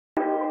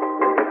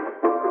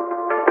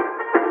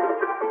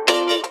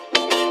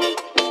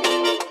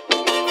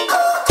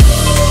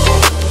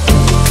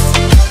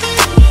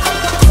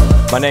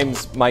My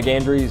name's Mike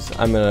Andrews.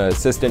 I'm an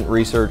assistant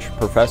research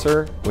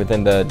professor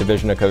within the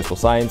Division of Coastal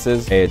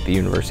Sciences at the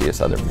University of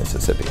Southern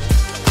Mississippi.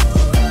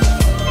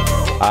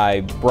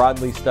 I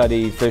broadly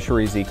study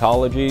fisheries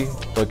ecology,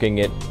 looking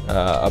at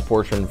a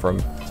portion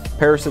from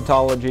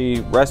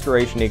parasitology,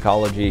 restoration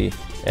ecology,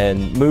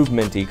 and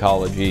movement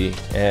ecology,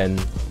 and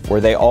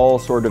where they all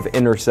sort of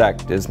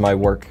intersect is my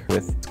work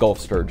with Gulf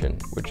Sturgeon,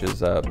 which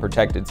is a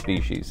protected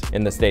species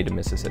in the state of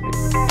Mississippi.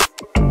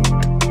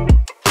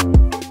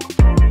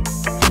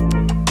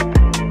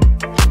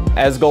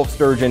 As Gulf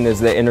Sturgeon is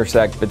the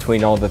intersect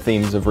between all the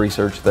themes of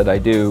research that I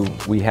do,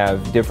 we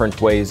have different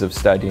ways of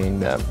studying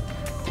them.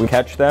 We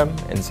catch them,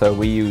 and so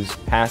we use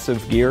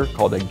passive gear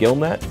called a gill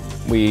net.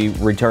 We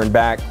return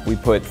back, we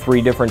put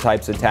 3 different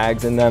types of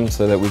tags in them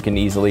so that we can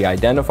easily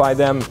identify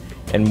them,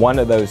 and one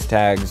of those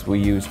tags we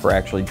use for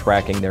actually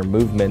tracking their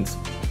movements.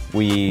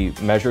 We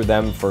measure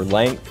them for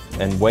length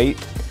and weight.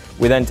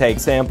 We then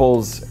take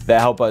samples that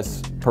help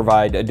us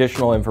provide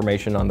additional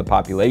information on the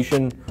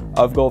population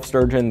of Gulf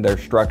Sturgeon, their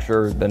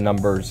structure, the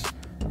numbers,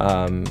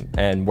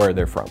 and where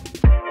they're from.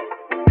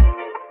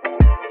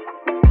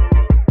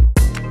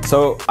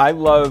 So I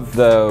love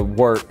the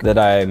work that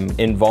I'm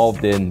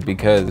involved in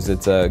because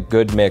it's a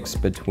good mix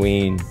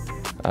between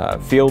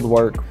field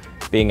work,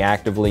 being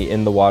actively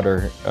in the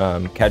water,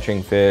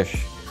 catching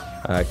fish,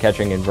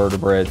 catching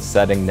invertebrates,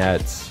 setting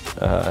nets,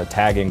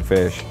 tagging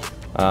fish.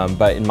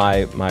 But in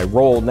my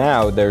role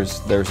now,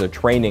 there's a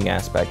training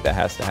aspect that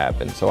has to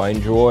happen. So I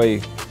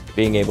enjoy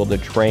being able to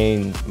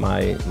train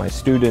my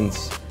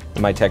students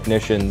and my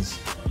technicians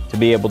to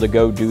be able to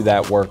go do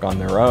that work on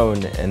their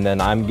own, and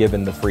then I'm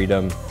given the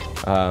freedom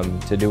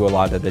to do a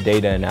lot of the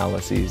data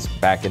analyses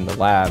back in the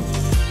lab.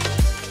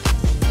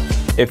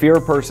 If you're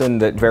a person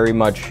that very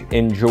much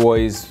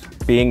enjoys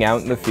being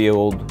out in the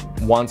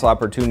field, wants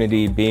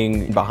opportunity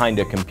being behind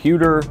a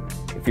computer,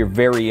 if you're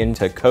very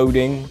into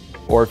coding,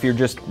 or if you're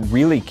just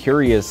really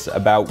curious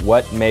about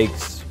what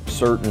makes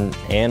certain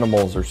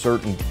animals or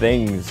certain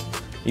things,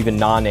 even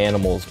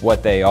non-animals,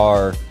 what they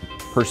are,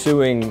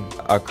 pursuing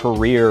a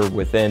career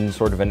within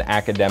sort of an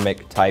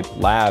academic type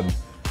lab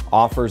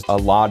offers a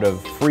lot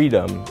of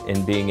freedom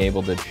in being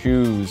able to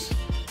choose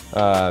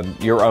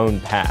your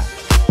own path.